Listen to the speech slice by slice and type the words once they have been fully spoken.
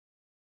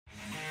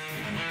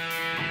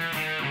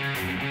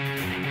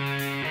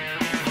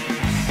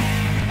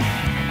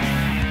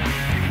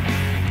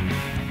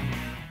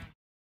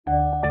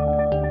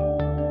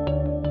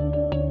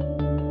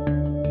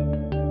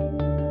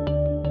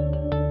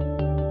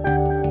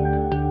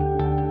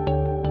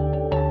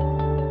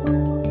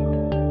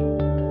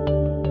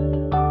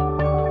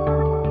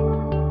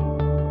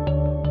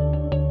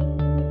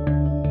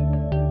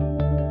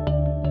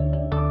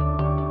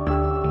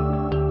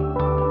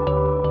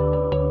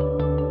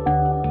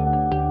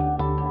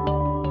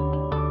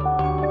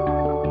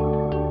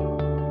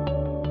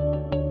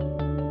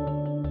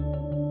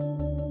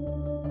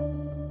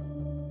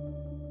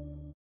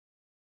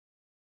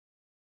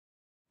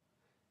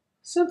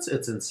Since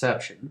its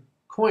inception,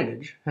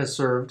 coinage has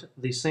served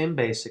the same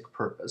basic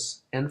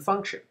purpose and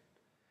function.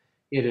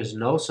 It is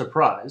no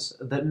surprise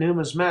that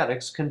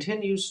numismatics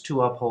continues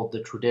to uphold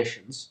the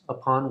traditions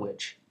upon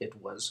which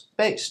it was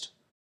based.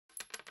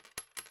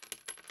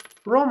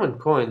 Roman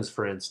coins,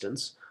 for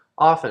instance,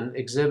 often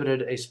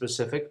exhibited a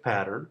specific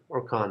pattern or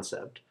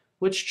concept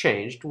which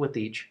changed with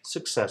each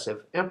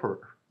successive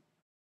emperor.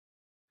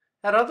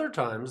 At other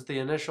times, the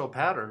initial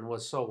pattern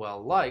was so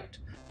well liked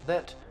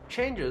that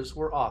changes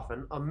were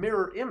often a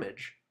mirror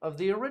image of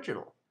the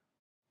original.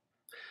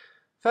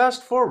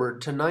 Fast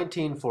forward to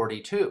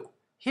 1942.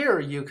 Here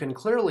you can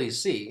clearly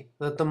see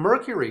that the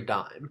Mercury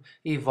dime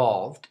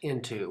evolved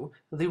into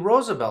the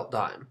Roosevelt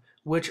dime,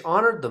 which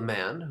honored the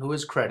man who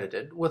is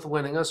credited with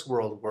winning us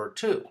World War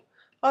II.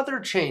 Other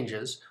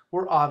changes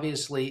were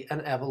obviously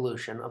an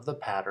evolution of the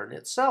pattern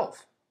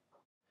itself.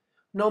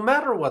 No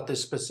matter what the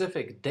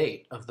specific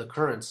date of the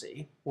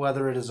currency,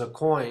 whether it is a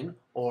coin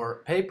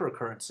or paper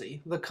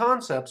currency, the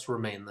concepts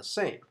remain the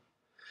same.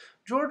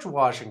 George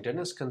Washington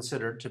is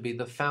considered to be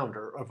the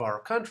founder of our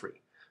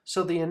country,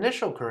 so the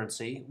initial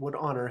currency would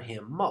honor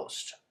him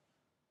most.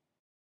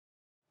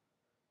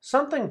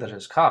 Something that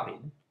is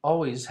copied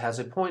always has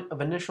a point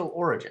of initial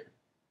origin.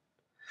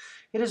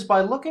 It is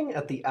by looking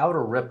at the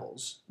outer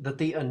ripples that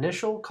the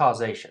initial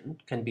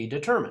causation can be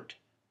determined.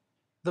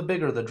 The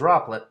bigger the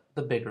droplet,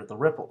 the bigger the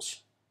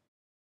ripples.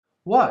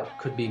 What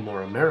could be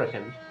more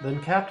American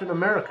than Captain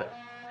America,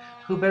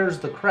 who bears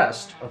the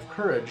crest of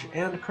courage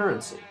and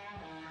currency?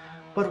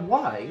 But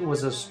why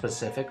was a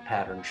specific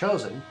pattern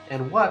chosen,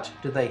 and what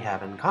do they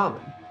have in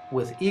common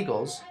with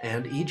eagles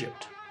and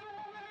Egypt?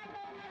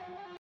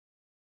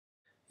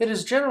 It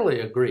is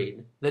generally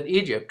agreed that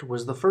Egypt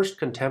was the first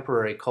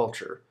contemporary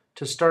culture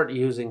to start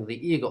using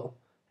the eagle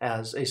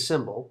as a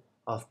symbol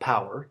of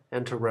power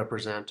and to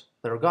represent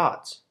their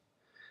gods.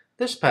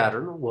 This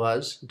pattern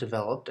was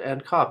developed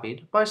and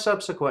copied by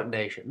subsequent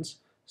nations,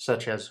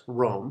 such as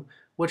Rome,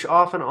 which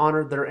often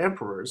honored their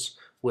emperors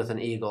with an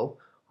eagle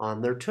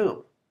on their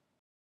tomb.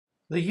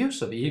 The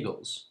use of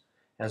eagles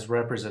as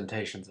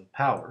representations of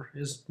power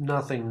is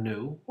nothing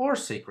new or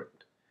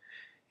secret.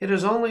 It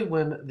is only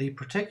when the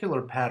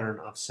particular pattern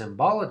of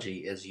symbology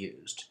is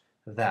used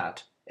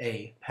that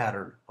a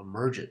pattern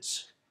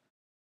emerges.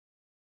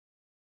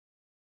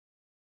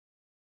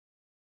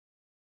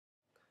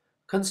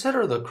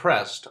 Consider the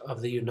crest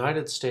of the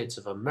United States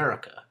of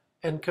America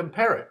and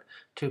compare it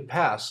to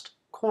past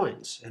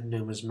coins and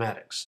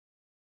numismatics.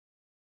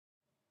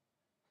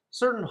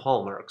 Certain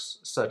hallmarks,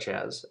 such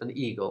as an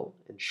eagle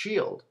and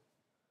shield,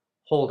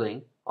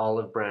 holding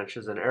olive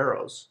branches and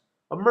arrows,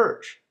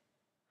 emerge.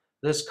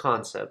 This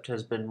concept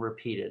has been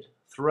repeated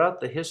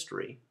throughout the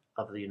history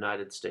of the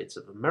United States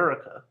of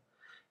America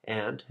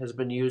and has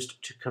been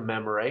used to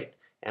commemorate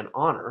and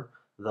honor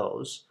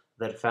those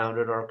that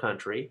founded our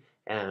country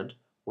and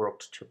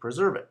worked to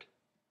preserve it.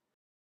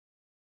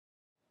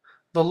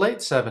 The late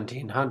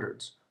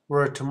 1700s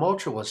were a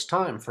tumultuous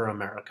time for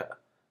America,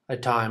 a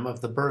time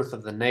of the birth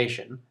of the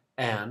nation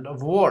and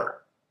of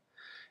war.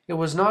 It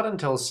was not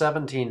until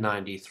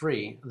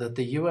 1793 that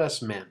the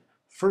U.S. Mint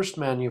first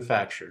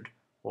manufactured,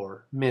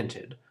 or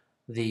minted,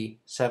 the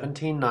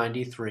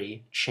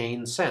 1793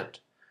 chain cent,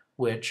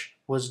 which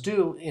was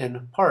due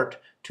in part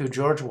to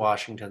George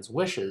Washington's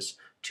wishes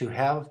to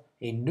have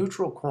a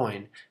neutral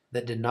coin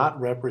that did not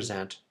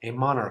represent a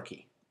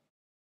monarchy.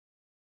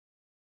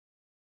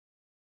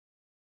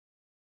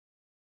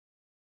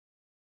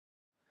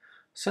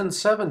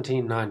 Since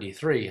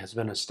 1793 has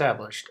been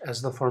established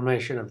as the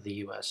formation of the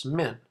U.S.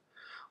 Mint,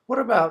 what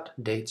about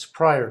dates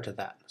prior to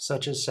that,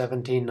 such as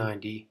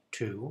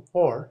 1792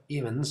 or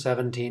even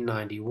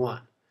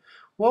 1791?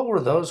 What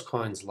were those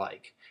coins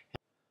like?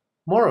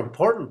 More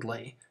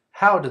importantly,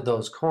 how did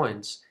those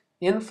coins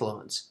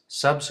influence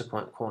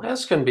subsequent coins?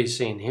 As can be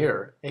seen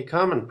here, a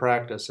common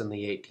practice in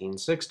the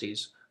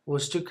 1860s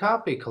was to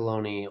copy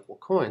colonial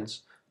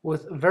coins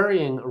with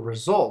varying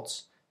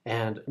results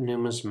and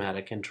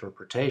numismatic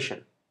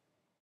interpretation.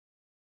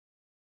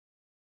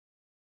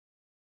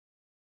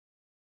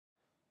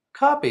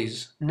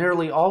 Copies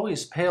nearly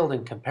always paled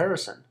in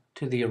comparison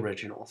to the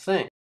original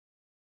thing.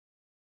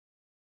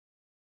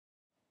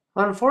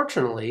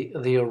 Unfortunately,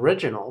 the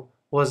original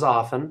was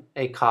often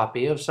a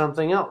copy of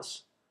something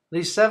else. The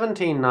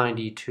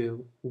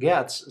 1792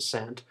 Getz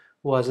cent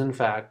was in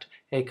fact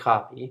a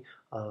copy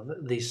of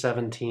the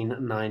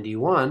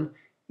 1791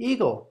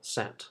 Eagle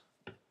cent.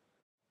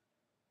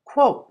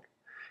 Quote,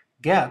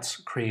 Getz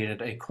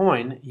created a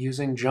coin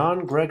using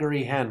John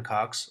Gregory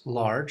Hancock's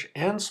large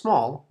and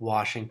small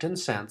Washington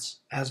cents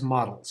as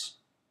models.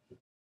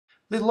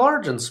 The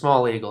large and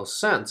small Eagle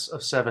cents of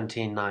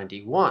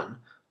 1791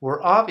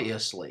 were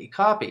obviously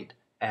copied,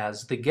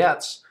 as the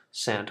Getz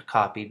cent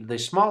copied the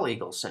small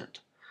Eagle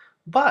cent.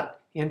 But,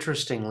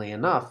 interestingly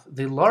enough,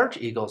 the large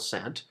Eagle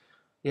cent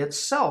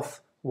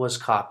itself was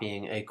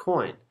copying a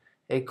coin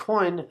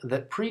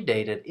that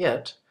predated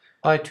it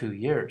by 2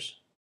 years.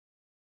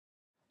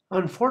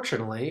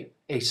 Unfortunately,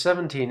 a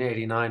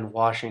 1789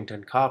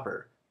 Washington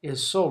copper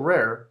is so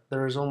rare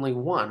there is only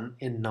one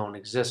in known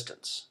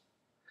existence.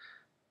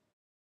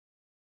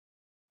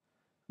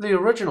 The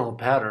original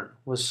pattern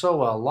was so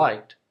well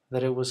liked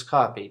that it was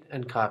copied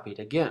and copied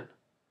again.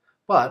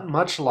 But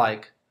much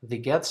like the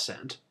get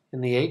cent in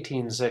the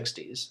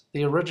 1860s,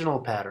 the original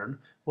pattern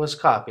was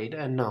copied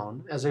and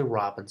known as a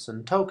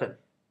Robinson token.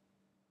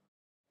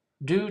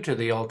 Due to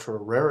the ultra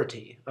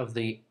rarity of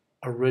the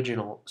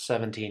original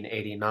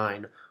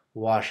 1789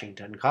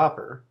 Washington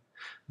copper,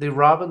 the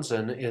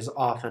Robinson is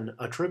often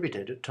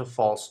attributed to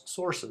false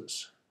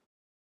sources.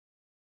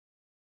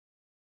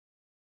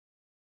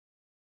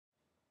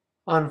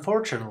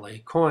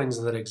 Unfortunately,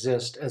 coins that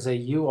exist as a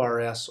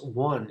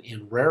URS-1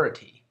 in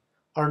rarity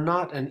are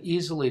not an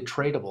easily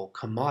tradable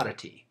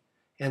commodity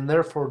and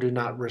therefore do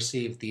not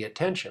receive the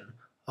attention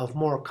of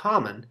more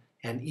common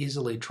and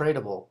easily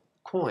tradable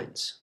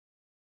coins.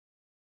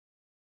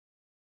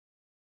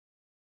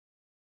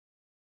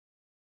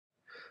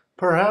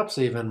 Perhaps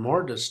even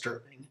more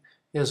disturbing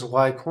is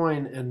why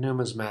coin and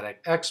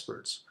numismatic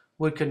experts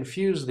would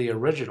confuse the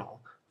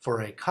original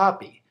for a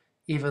copy,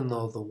 even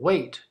though the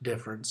weight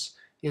difference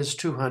is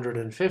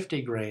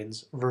 250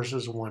 grains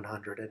versus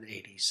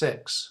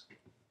 186.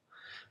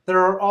 There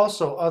are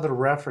also other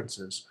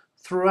references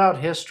throughout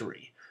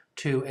history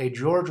to a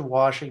George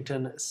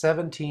Washington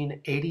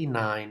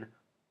 1789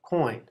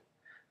 coin.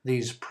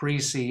 These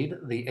precede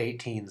the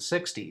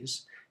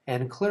 1860s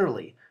and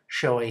clearly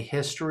show a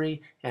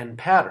history and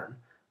pattern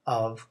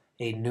of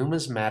a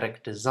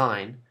numismatic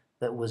design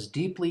that was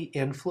deeply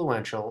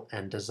influential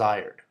and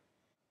desired.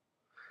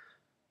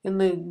 In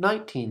the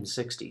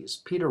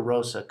 1960s, Peter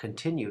Rosa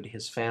continued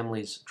his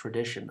family's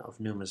tradition of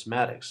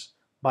numismatics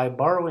by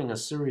borrowing a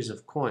series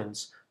of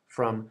coins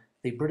from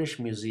the British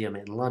Museum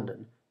in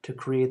London to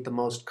create the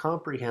most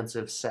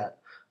comprehensive set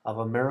of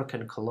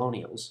American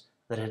colonials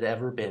that had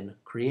ever been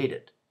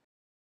created.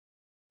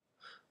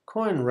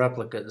 Coin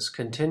Replicas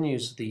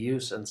continues the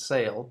use and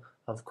sale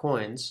of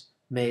coins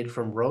made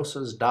from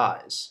Rosa's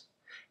dies,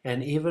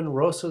 and even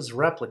Rosa's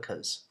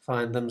replicas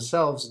find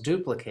themselves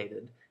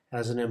duplicated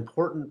as an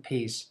important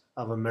piece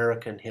of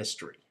American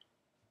history.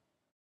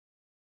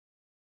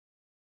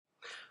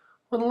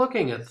 When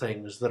looking at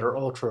things that are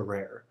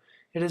ultra-rare,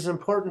 it is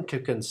important to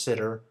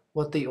consider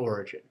what the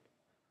origin.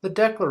 The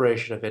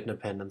Declaration of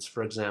Independence,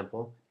 for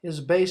example,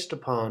 is based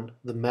upon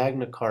the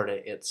Magna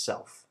Carta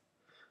itself.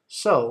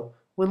 So,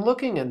 when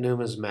looking at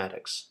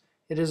numismatics,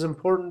 it is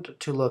important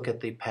to look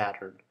at the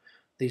pattern,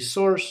 the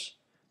source,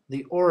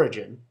 the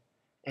origin,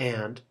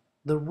 and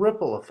the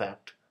ripple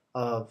effect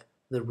of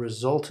the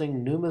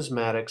resulting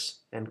numismatics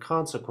and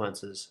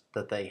consequences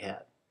that they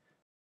had.